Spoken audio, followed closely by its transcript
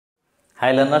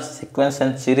High learners sequence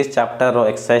and series chapter row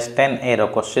exercise 10A row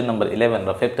question number 11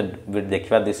 row fifth bit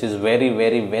देखिबा। This is very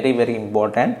very very very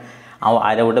important आ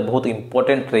आरे गोटे बहुत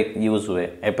important trick use हुए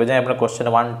एपे जे आपण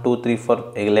question 1 2 3 4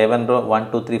 11 रो 1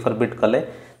 2 3 4 bit कले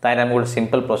ताइ हम गोटे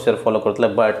सिंपल प्रोसीजर फॉलो करतले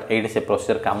बट एडी से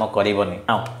प्रोसीजर काम करबनी।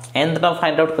 Now nth term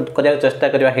find out करिया चेष्टा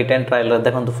करिया हिट एंड ट्रायल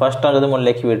देखंतु फर्स्ट टर्म जदि म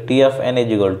लिखिबे t of n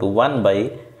is equal to 1 by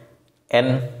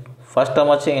n first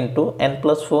term अछि into n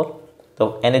plus 4 तो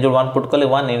n इज 1 पुट कले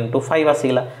 1 into 5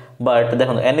 आसीला बट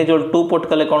देखो n इज 2 पुट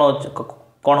कले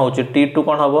कोन होची t2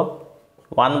 कोन हबो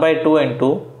 1 by 2 into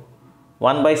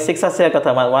 1 by 6 आसिया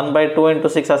कथा 1 by 2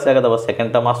 into 6 आसिया कथा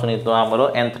सेकंड टर्म आसुनी तो हमरो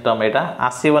nth टर्म एटा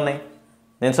आसीबो नै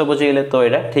दिन सब बुझी गेले तो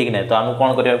एटा ठीक नै तो हम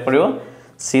कोन करिया पड़ियो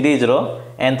सीरीज रो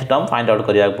nth टर्म फाइंड आउट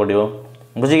करिया पड़ियो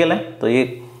बुझी गेले तो ये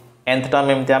nth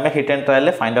टर्म एमते हमें हिट एंड ट्रायल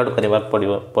ले फाइंड आउट करिया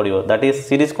पड़ियो दैट इज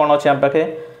सीरीज कोन अछि हम पाखे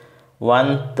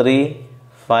 1 3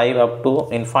 5 up to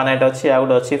infinite अच्छी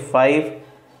आउट अच्छी 5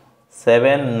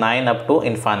 7 9 up to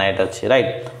infinite अच्छी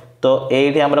राइट तो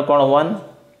एठी हमर कोन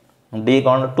 1 d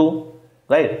कोन 2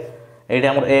 राइट एठी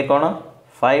हमर a कोन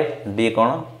 5 d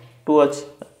कोन 2 अच्छी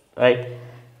राइट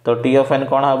तो t of n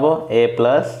कोन हबो a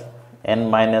plus n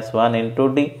minus 1 into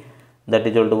d that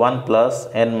is equal to 1 plus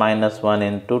n minus 1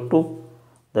 into 2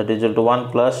 that is equal to 1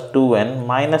 plus 2n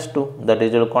minus 2 that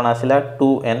is equal cone आसिला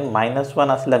 2n minus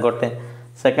 1 आसिला गोटे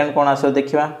second कोन आसो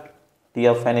देखिबा t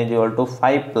of n is equal to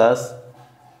 5 plus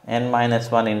n minus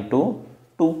 1 into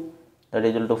 2 that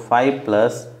is equal to 5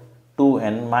 plus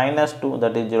 2n minus 2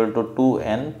 that is equal to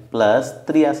 2n plus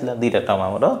 3 आसिला दीटा term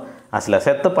हमरो आसिला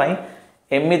सेत पई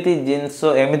एमिति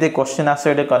जिंसो एमिति question आसो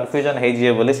एटे confusion हे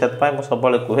जे बोली सेत पई म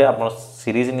सबले कोहे आपण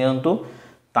सीरीज नियंतु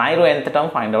ताई रो nth टर्म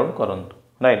फाइंड आउट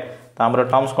करंतु राइट तो हमरो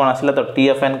टर्म्स कोन आसिला तो t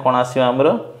of n कोन आसियो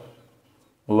हमरो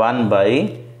 1 by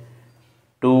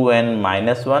 2n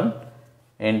minus 1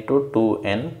 into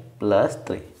 2n plus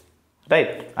 3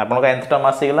 right आपन का nth टर्म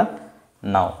आसी गेला।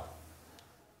 नाउ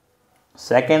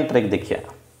सेकंड ट्रिक देखिया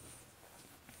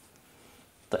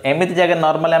तो एमिति जगह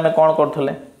नॉर्मली हमें कोन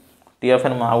करथले t of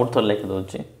n म आउट तो लिख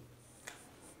दोची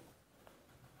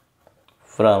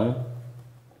from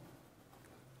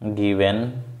given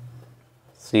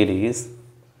series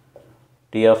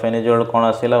t of n is कोन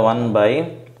आसीला 1 by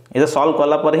इधर सॉल्व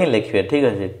कला पर ही लिखिए ठीक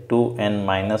है 2n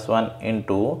minus 1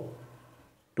 into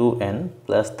 2n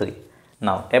plus 3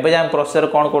 now एबे हम processor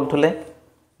cone करथले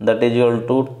that is equal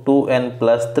to 2n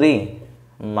plus 3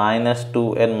 minus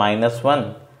 2n minus 1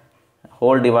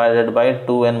 whole divided by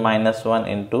 2n minus 1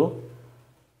 into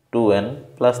 2n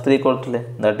plus 3 करथले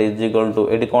that is equal to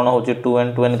AD कोन होची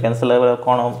 2n cancel होबा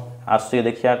कोन आसी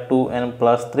देखिया 2n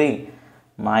plus 3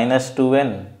 minus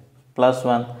 2n plus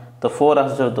 1 तो 4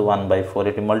 आसो तो 1 by 4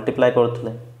 eighty multiply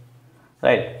करथले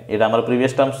right एटा हमर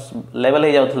previous terms level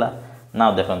हे जाउथला।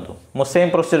 Now देखंतु मो सेम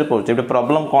प्रोसीजर करछ एबे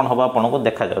प्रॉब्लम कोन हबा आपन को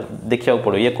देखिया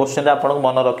पड़ो ये क्वेश्चन आपन को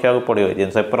मन रखिया पड़ो जे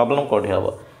से प्रॉब्लम कोठी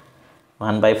हबो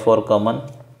 1 by 4 कॉमन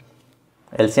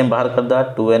एलसीएम बाहर कर दा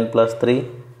 2n plus 3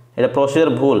 एटा प्रोसीजर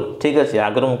भूल ठीक अछि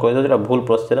आगर मु कहि दो एटा भूल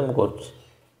प्रोसीजर मु करछ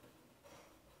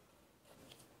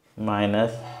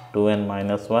minus 2n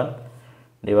minus 1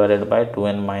 divided by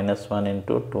 2n minus 1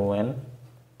 into 2n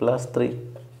plus 3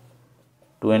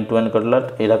 2n 2n कटला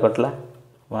एला कटला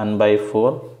 1 by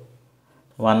 4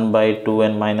 1 by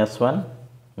 2n minus 1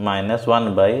 minus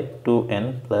 1 by 2n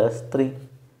plus 3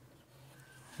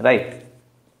 right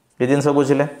ये दिन सब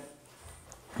बुझिले।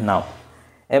 नाउ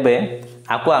एबे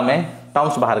आको आमे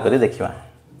टर्म्स बाहर करी देखिबा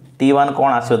t1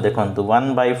 कोन आसो देखंतु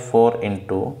 1 by 4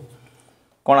 into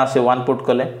कोन आसो 1 पुट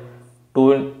कले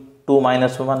 2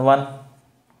 minus 1 1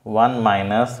 1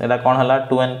 minus एटा कोन हला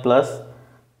 2n plus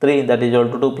 3 that is equal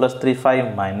to 2 plus 3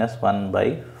 5 minus 1 by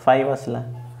 5 आसला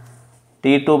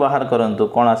t2 बाहर करंतु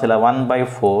कोन आसला 1 by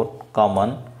 4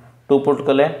 कॉमन 2 पुट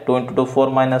कले 2 into 2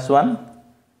 4 minus 1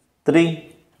 3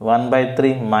 1 by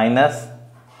 3 minus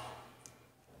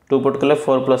 2 put कले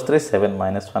 4 plus 3 7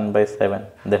 minus 1 by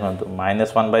 7 देखंतु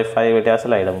minus 1 by 5 एटा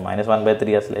आसला एटा minus 1 by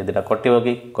 3 आसला एटा कटिबो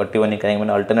की कटिबोनी काहे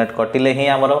माने अल्टरनेट कटिले ही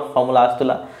हमरो फार्मूला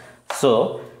आस्तला सो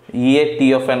ये t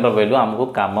of n row value हमको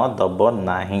काम दबो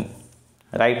नाही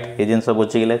राइट ये जिंस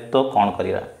बुझी गेले तो कोन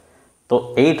करिया तो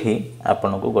एठी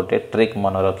आपन को गोटे ट्रिक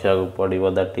मन रखिया को पड़िबो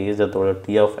दैट इज तो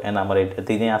t of n हमर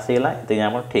एठी जे आसीला एते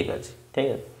हमर ठीक अछि ठीक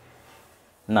है।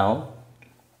 नाउ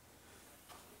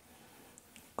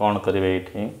कोन करिवे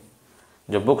एठी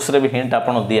जो बुक्स रे भी हिंट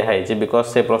आपन दिया है जे बिकॉज़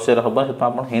से प्रोसीजर होबा तो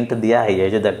आपन हिंट दिया है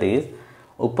जे दैट इज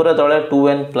ऊपर तळे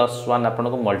 2n plus 1 आपन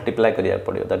को मल्टीप्लाई करिया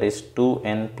पड़ियो दैट इज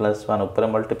 2n plus 1 ऊपर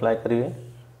मल्टीप्लाई करिवे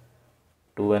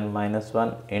 2n minus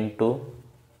 1 into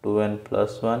 2n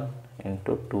plus 1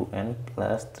 into 2n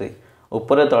plus 3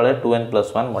 ऊपर तले 2n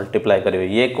plus 1 मल्टीप्लाई करेंगे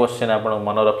ये क्वेश्चन आप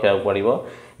मन रखा पड़ो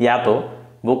या तो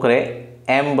बुक रे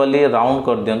एम बोली राउंड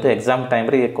कर दियंतु एग्जाम टाइम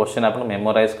रे ये क्वेश्चन आपन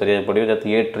मेमोराइज करिया पड़ियो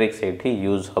जति ये ट्रिक सेठी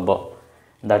यूज हबो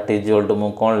दैट इज इक्वल टू मु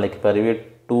कोन लिख परिबे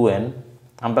 2n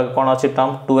हम पाक कोन अछि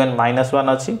टर्म 2n - 1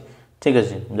 अछि ठीक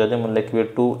अछि जदि मु लिखबे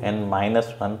 2n - 1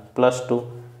 + 2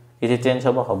 इसे change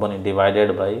हबनी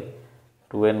divided by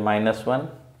 2n - 1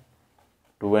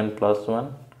 2n +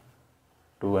 1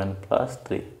 2n +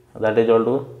 3 that is equal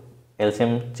to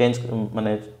LCM change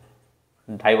माने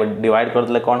डिवाइड कर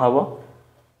दले कोन हबो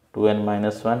 2n -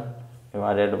 1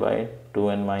 divided by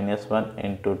 2n - 1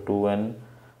 into 2n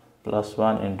plus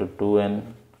 1 into 2n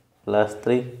plus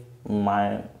 3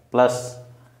 plus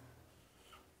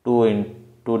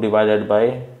 2 divided by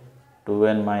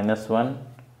 2n - 1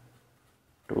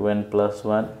 2n plus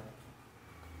 1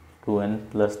 2n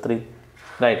plus 3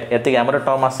 right एति हमर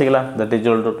term आसी गेला that is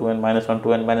equal to 2n - 1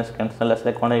 2n - cancel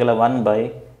आसे कोन गेला 1 by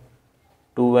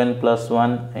 2n plus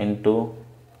 1 into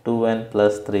 2n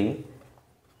plus 3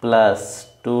 plus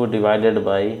 2 divided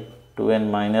by 2n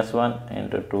 - 1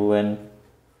 into 2n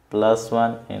plus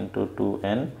 1 into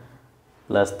 2n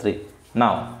plus 3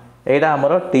 now एटा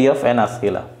हमरो t of n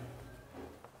आसीला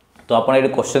तो आपण एडी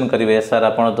क्वेश्चन करिवे सर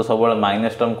आपण तो सब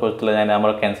माइनस टर्म खोजतले जाने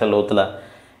हमरो कैंसिल होतला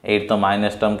एट तो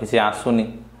माइनस टर्म किसी आसुनी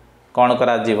कोन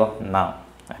करा जीवो ना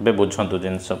एबे बुझंतु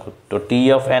जिंस को तो t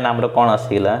of n हमरो कोन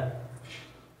आसीला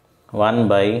 1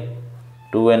 by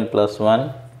 2n plus 1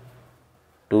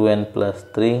 2n plus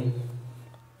 3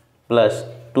 plus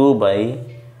 2 by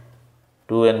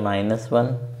 2n minus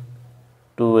 1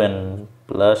 2n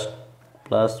plus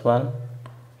 1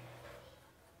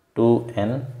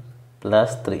 2n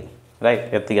plus 3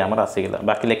 right एति हमर आसी गेला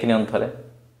बाकी लेखिनि थरे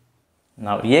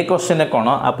नाउ ये क्वेश्चन है कोन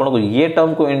आपन को ये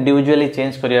टर्म को इंडिविजुअली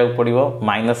चेंज करिया पड़िबो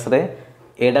माइनस रे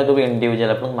एडा को भी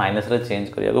इंडिविजुअल आपन माइनस रे चेंज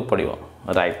करिया को पड़िबो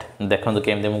राइट देखन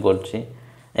केमते मु करछि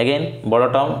अगेन बड़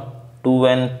term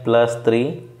 2n plus 3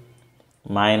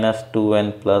 minus 2n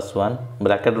plus 1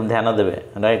 bracket ध्यान देबे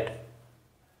right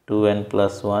 2n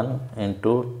plus 1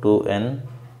 into 2n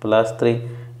plus 3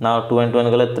 now 2n 2n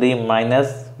गले 3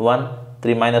 minus 1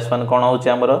 3 minus 1 कोन होछि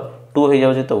हमरो 2 हो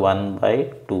जाउछि तो 1 by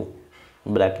 2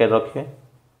 ब्रैकेट रखिए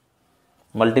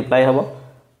मल्टीप्लाई हबो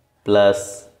प्लस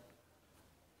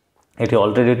एठी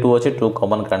ऑलरेडी 2 अछि 2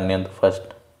 कॉमन काढनियंत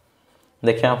फर्स्ट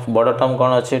देखिया बड़ टर्म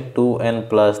कोन अछि 2n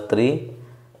plus 3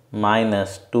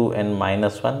 minus 2n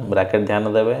minus 1 bracket ध्यान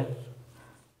देबे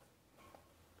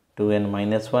 2n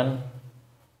minus 1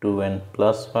 2n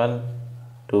plus 1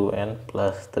 2n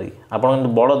plus 3 आपण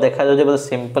बड़ देखा जाउ जे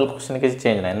सिंपल क्वेश्चन के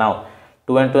चेंज नै now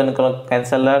 2n 2n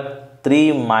cancel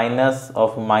 3 minus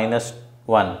of minus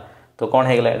 1 तो कोन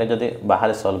हे गेला एटा जदी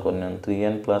बाहर सॉल्व करन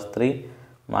 3n plus 3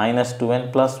 minus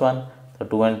 2n plus 1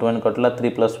 तो 2n 2n कटला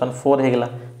 3 plus 1 4 हे गेला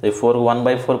तो 4 को 1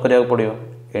 by 4 करिया पड़ियो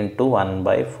into 1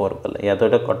 by 4 कले या तो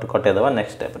एटा कटे दबा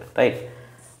नेक्स्ट स्टेप रे right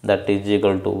that is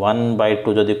equal to 1 by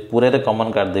 2 जदी पूरे रे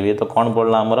कॉमन काट देबी तो कोन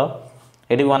पड़ला हमरो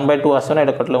एटी 1 by 2 आसो ना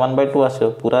एटा कटले 1 by 2 आसो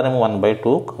पूरा रे मु 1 by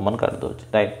 2 कॉमन काट दो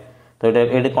राइट तो एटा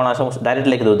एटी कोन आसो डायरेक्ट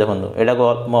लिख दो देखन एटा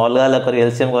को अलग अलग कर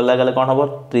एलसीएम को अलग अलग कोन हबो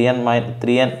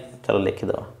 3n चलो लिख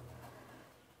दो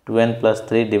 2n plus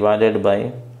 3 divided by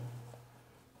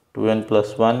 2n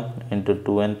plus 1 into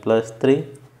 2n plus 3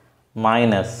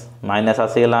 minus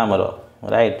आसी गेला हमरो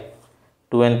right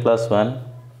 2n plus 1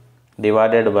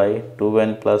 divided by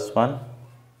 2n plus 1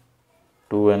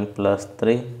 2n plus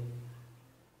 3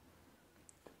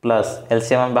 plus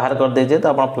LCM हम बाहर कर दीजिए तो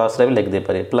अपन प्लस रे भी लिख दे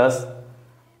पारे plus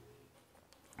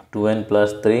 2n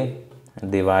plus 3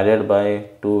 divided by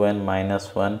 2n minus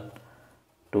 1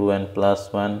 2n plus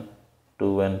 1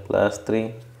 2n plus 3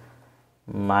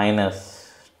 minus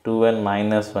 2n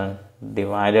minus 1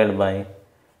 divided by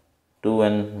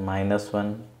 2n minus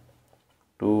 1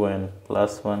 2n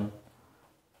plus 1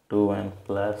 2n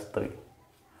plus 3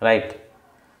 right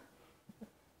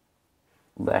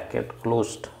bracket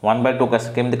closed 1 by 2 का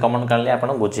केमती कॉमन कर लिया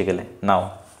आपण बुझी गेले नाउ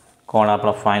कोन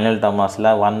आपण फाइनल टर्म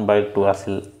आसला 1 by 2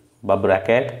 आसिल बा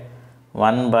bracket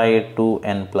 1 by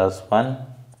 2n plus 1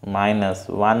 minus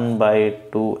 1 by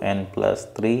 2n plus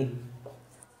 3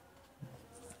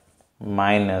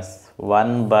 minus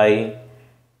 1 by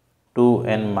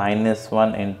 2n minus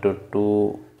 1 into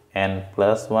 2n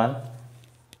plus 1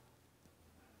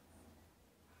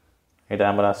 एटा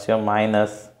हमर आसियो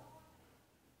माइनस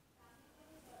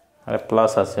अरे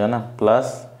प्लस आसियो ना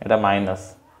plus iota minus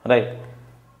right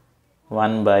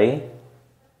 1 by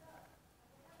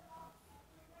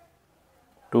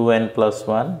 2n plus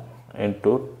 1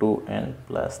 into 2n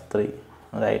plus 3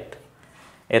 right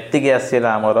एति के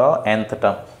आसीला हमरो nth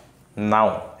टर्म नाउ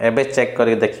एबे check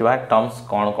करी देखिबा टर्म्स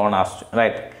कोन कोन आस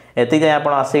राइट एति जे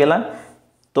आपण आसी गेला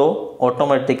तो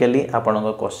ऑटोमेटिकली आपण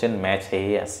को क्वेश्चन मैच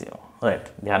हे आसियो राइट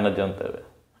ध्यान दियंत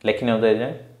लिखनी होता है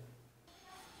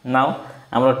नाउ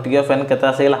आमर टी ऑफ एन केते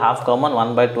आसीगला हाफ कॉमन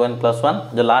 1/2n +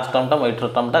 1 जो लास्ट टर्म टा एटर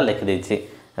टर्म टा लिखि देछि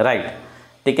राइट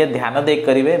टिके ध्यान दे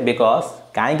करिवे बिकॉज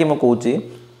काहे कि म कहूची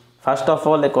first of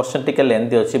all A question टिके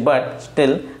लेंथी अछि बट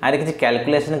स्टिल आरे किछि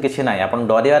कैलकुलेशन किछि नै आपण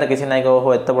डरियार किछि नै को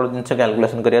हो एते बड़ जिंस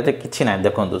कैलकुलेशन करिया छै किछि नै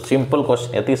देखंतु सिंपल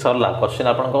क्वेश्चन एति सरला क्वेश्चन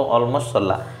आपण को ऑलमोस्ट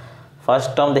सरला फर्स्ट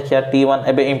टर्म देखिया t1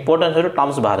 एबे इंपोर्टेंट है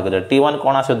टर्म्स बाहर करिया t1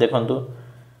 कोन आसे देखंतु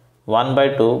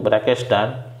 1/2 ब्रैकेट स्टार्ट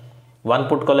 1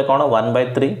 पुट कले कोन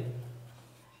 1/3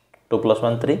 2 +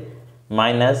 1 3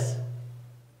 माइनस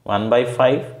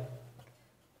 1/5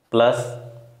 प्लस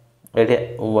एठी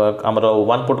हमर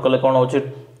 1 पुट कले कोन होची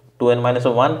 2n - 1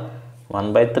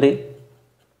 1/3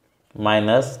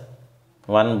 माइनस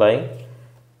 1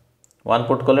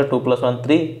 पुट कले 2 + 1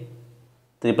 3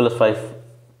 3 + 5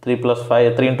 3 + 5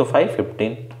 3 × 5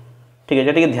 15 ठीक है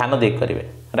जे ध्यान दे करिवे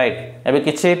राइट एबे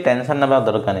किछि टेंशन नबा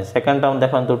दरकार नै सेकंड टर्म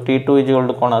देखंतु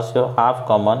t2 = कोन आसियो हाफ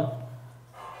कॉमन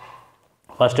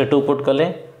फर्स्ट 2 पुट कले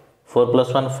 4 +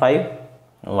 1 5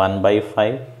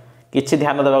 1/5 किछि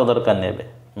ध्यान देबा दरकार नै एबे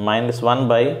माइनस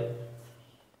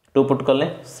 1/2 पुट कले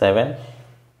 7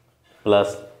 प्लस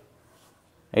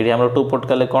एठी हमरो 2 पुट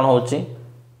कले कोन होची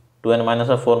 2n -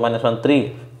 4 - 1 3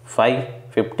 5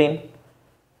 15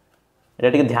 एटा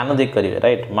टिके ध्यान दे करिवे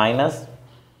राइट माइनस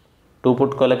 2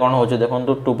 पुट कले कोन होची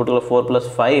देखंतु 2 पुट कले 4 +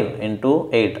 5 *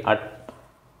 8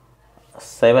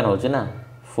 7 होची ना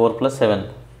 4 + 7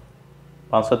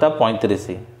 5 *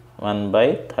 35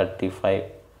 1/35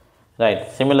 राइट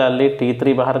सिमिलरली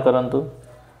t3 बाहर करंतु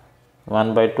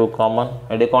 1/2 कॉमन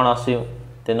एडी कोन आसी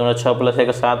 3 × 6 +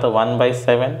 1 7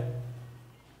 1/7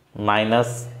 माइनस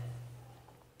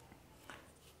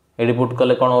एडी पुट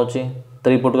कले कोन होची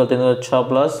 3 पुट कले 3 × 6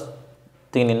 +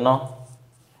 3 9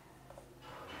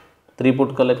 3 पुट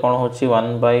कले कोन होची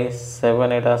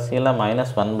 1/7 एटा आसीला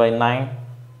माइनस 1/9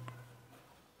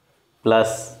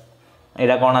 प्लस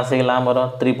एटा कोन आसीला हमर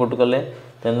 3 पुट कले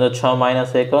 3 × 6 - 1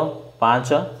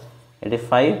 5 एडी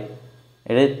 5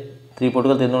 एडी 3 पुट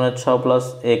कले 3 × 6 +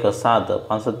 1 7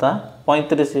 5 *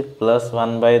 35 प्लस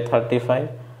 1/35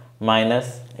 माइनस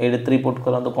एडी 3 पुट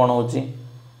करंतु कोन होची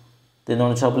 3 ×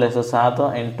 6 + 7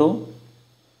 *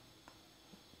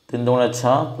 3 ×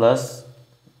 6 +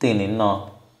 3 9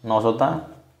 9 *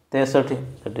 63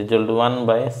 that is equal to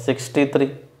 1/63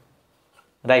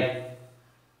 right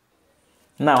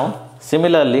now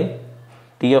similarly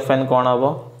t of n कोन हबो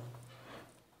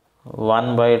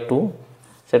 1/2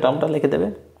 से टर्मटा लिखि देबे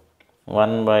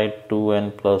 1/2n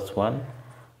 + 1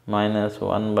 minus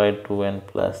 1/2n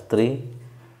 + 3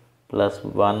 plus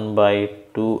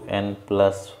 1/2n +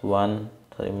 1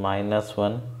 sorry minus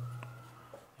 1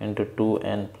 into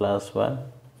 2n + 1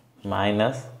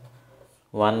 minus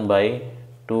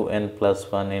 1/2n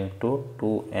 + 1 into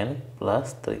 2n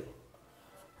 + 3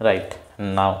 right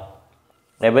now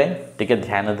एबे टिके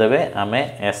ध्यान देबे आमे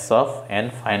s of n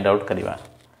find out करिवा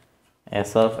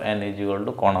s of n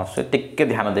 = कोन आसे टिके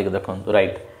ध्यान देके देखंतु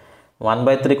राइट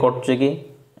 1/3 कटचे कि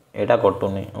एटा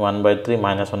कटुनी 1/3 -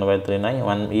 1/3 नाही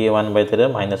 1 ये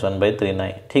 1/3 - 1/3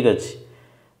 नाही ठीक अछि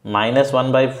माइनस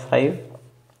 1/5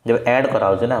 जब ऐड करा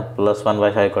होचे ना प्लस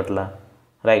 1/5 कटला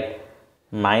राइट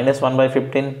माइनस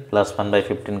 1/15 प्लस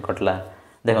 1/15 कटला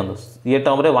देखंतु ये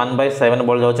टर्म रे 1/7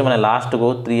 बढ़ जाउचे माने लास्ट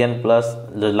को 3n प्लस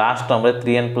लास्ट टर्म रे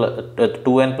 3n +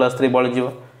 2n + 3 बढ़ जिवो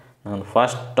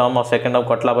फर्स्ट टर्म और सेकंड टर्म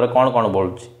कटला पर कोन कोन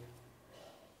बढ़ुची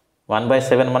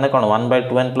 1/7 माने कोन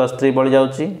 1/2n + 3 बढ़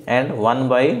जाउची एंड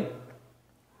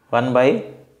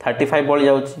 1/35 बढ़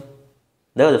जाउची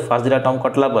देखो फर्स्ट दिरा टर्म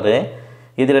कटला पर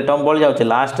ये दिरा टर्म बढ़ जाउची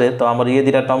लास्ट रे तो हमर ये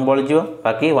दिरा टर्म बढ़ जिवो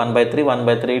बाकी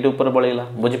 1/3 एट ऊपर बढ़िला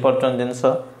बुझी परचन जिंस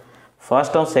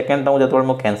फर्स्ट टर्म सेकंड टर्म जतबे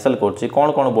मो कैंसिल करची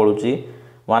कोन कोन बढ़ुची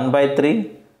 1/3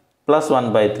 +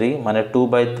 1/3 माने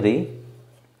 2/3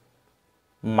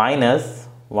 माइनस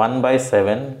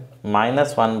 1/7 माइनस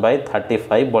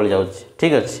 1/35 बढ़ जाउची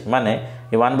ठीक अछि माने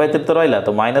ये 1/3 तो रहिला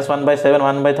तो माइनस 1/7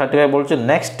 1/35 बढ़ुची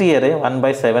नेक्स्ट ईयर रे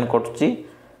 1/7 कटची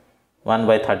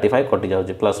 1/35 कटि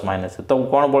जाउची प्लस माइनस तो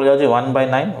कोन बढ़ जाउची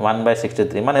 1/9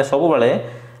 1/63 माने सब बेले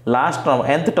लास्ट टर्म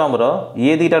nth टर्म रो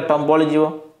ये दीटा टर्म बढ़ जिवो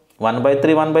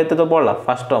 1/3 तो बढ़ला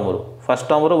फर्स्ट टर्म रो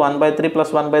 1/3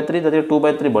 + 1/3 जदि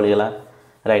 2/3 बढ़ गेला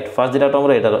राइट फर्स्ट दीटा टर्म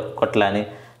रो एटा कटलानी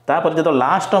तापर जतो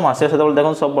लास्ट टर्म आसे सेतो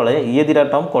देखन सब बेले ये दीटा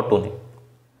टर्म कटुनी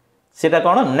सेटा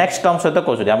कोन नेक्स्ट टर्म सहित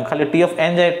कोसुरी हम खाली t of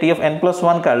n जाय t of n +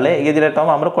 1 काढले ये दीटा टर्म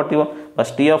हमरो कटिवो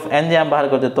बस t of n जे हम बाहर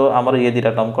करते तो हमरो ये दीटा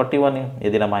टर्म कटिवनी ये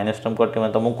दीटा माइनस टर्म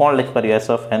कटिवनी तो मु कोन लिख पारि s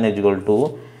of n =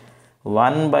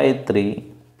 1/3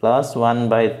 +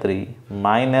 1/3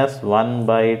 minus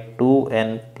 1/2n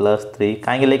 + 3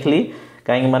 काहे लिखली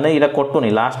काहे माने इरा कटुनी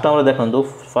लास्ट टर्म रे देखंतु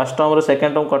फर्स्ट टर्म रे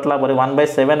सेकंड टर्म कटला पर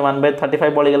 1/7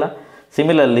 1/35 बढ़ गेला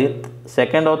सिमिलरली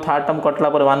सेकेंड और थर्ड टर्म कटला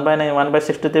पर 1/9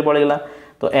 1/63 बढ़ीगला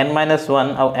तो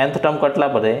n-1 और nth टर्म कटला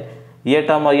पर ये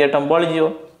टर्म और ये टर्म बढ़ जीव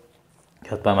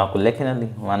आपको लिखी ना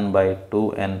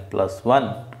 1/2n + 1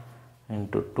 ×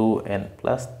 2n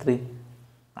 + 3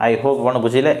 आई होप कौन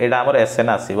बुझे यहाँ एसएन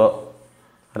आसो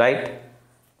राइट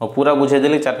मो पूरा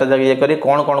बुझेदेली चार्टा जगह ये करी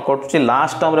कौन कौन कटुची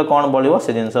लास्ट टर्म रे कौन बढ़ो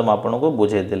से जिन आपको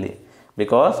बुझेदेली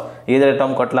बिकज ये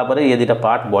टर्म कटला पर ये दुटा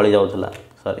पार्ट बढ़ी जाऊला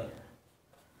sorry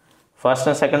first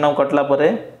and second term कटला पर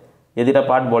ये दुटा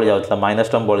पार्ट बढ़ी जाऊला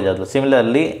माइनस टर्म बढ़ी जाऊला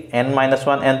सिमिलरली n-1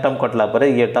 n टर्म कटला पर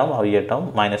ये टर्म और ये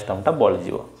टर्म माइनस टर्मटा बढ़ीज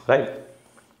राइट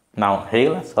नाउ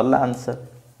होगा सरला आंसर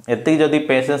एति जदि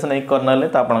पेशेंस नहीं करने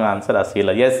तो आप आंसर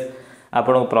आसीगला यस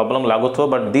आपको प्रॉब्लम लगुव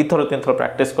बट 2 थर 3 थर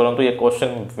प्रैक्टिस करूँ ये क्वेश्चन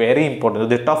वेरी इंपोर्टेंट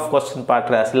जो टफ क्वेश्चन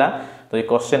पार्ट रे आसला तो ये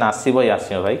क्वेश्चन आसो ही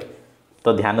आसो भाई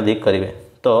तो ध्यान दी करेंगे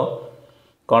तो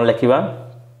कौन लिखा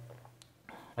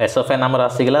एस ऑफ एन आमर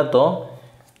आसीगला तो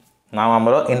नाउ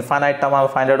आमर इनफाइनाइट टर्म आम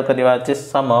फाइंड आउट करवा अछि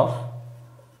सम of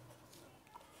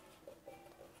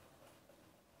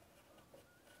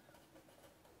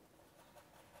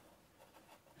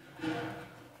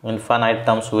infinite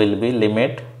terms will be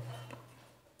limit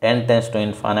n tends to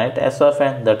infinite s of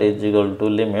n that is equal to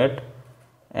limit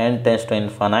n tends to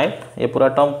infinite ये पूरा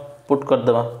टर्म पुट कर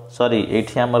देवा सॉरी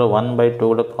एठी हमर 1/2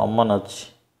 गोटे कॉमन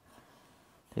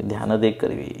अछि ध्यान दे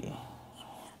करबी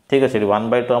ठीक अछि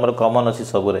 1/2 हमर कॉमन अछि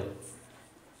सब रे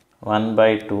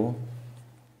 1/2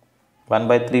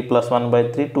 1/3 +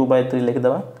 1/3 2/3 लिख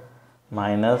देवा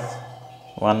minus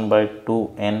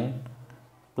 1/2n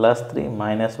 + 3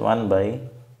 minus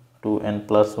 1/2n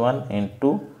 + 1 into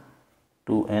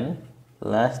 2n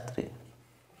 + 3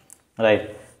 right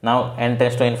now n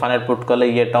tense to infinite put कले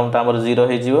ये टर्म टामर 0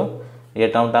 हो जिवो ये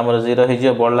टर्म टामर 0 हो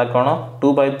जिवो बढ़ला कोन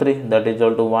 2/3 that is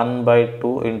equal to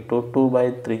 1/2 into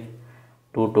 2/3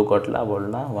 2 2 कटला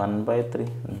बढ़ला 1/3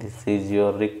 this is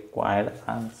your required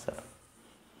answer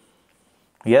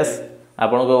yes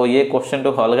आपन को ये क्वेश्चन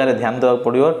तो अलग रे ध्यान देवा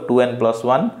पड़ियो 2n +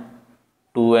 1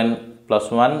 2n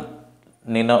 + 1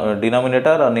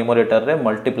 डिनोमिनेटर और न्यूमरेटर रे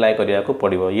मल्टीप्लाई करिया को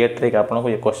पड़िबो ये ट्रिक आपन को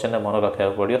ये क्वेश्चन मन रखा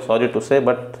पड़ियो सॉरी टू से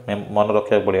बट मन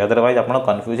रखा पड़ियो अदरवाइज आपन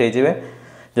कंफ्यूज हो जिवे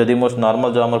जदि मोस्ट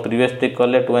नॉर्मल जो हमर प्रीवियस ट्रिक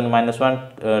करले 2n - 1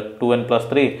 2n +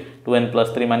 3 2n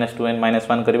 + 3 - 2n -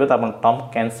 1 करिवे तो आपन टर्म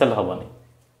कैंसिल होबनी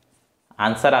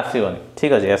आंसर आसीबनी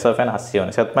ठीक अछि एस ऑफ एन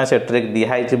आसीबनी सेतमै से ट्रिक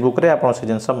दिहाई छि बुक रे आपन से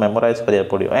जिंस मेमोराइज करिया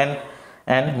पड़ियो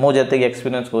एंड मो जते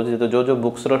एक्सपीरियंस को तो जो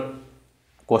बुक्स रो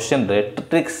क्वेश्चन रे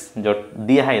ट्रिक्स जो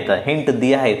दिया है था हिंट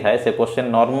दिया है से क्वेश्चन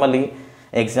नॉर्मली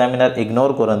एग्जामिनर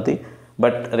इग्नोर करती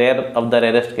but rare of the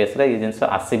rarest case रे ये जिनस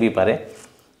आसी भी पारे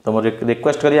तो मुझे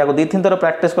रिक्वेस्ट करी आगो 2-3 थर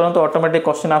प्रैक्टिस करन तो ऑटोमेटिक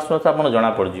क्वेश्चन आसो तो आपन जणा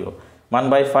पड़ जियो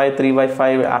 1/5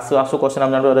 3/5 आसो क्वेश्चन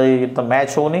हम जान रे तो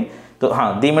मैच होनी तो हां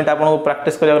 2 मिनिट आपन को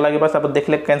प्रैक्टिस करिया लागि बस आप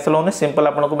देखले कैंसिल होनी सिंपल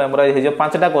आपन को मेमोराइज हो जो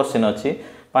 5टा क्वेश्चन अछि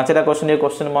 5टा क्वेश्चन ये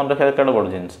क्वेश्चन मन रखा केडो बड़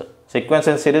जिंस सीक्वेंस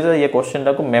एंड सीरीज ये क्वेश्चन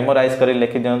टा को मेमोराइज करी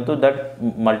लिखि दियंतु that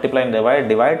multiply and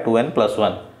divide 2n +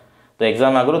 1 तो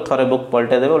एग्जाम आगु थरे बुक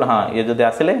पलटे देबो हां ये जदि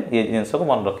आसिले ये जिंस को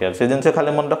मन रखिया से जिंस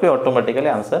खाली मन रखि ऑटोमेटिकली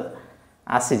आंसर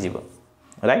आसी जीवो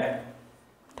राइट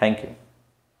थैंक यू।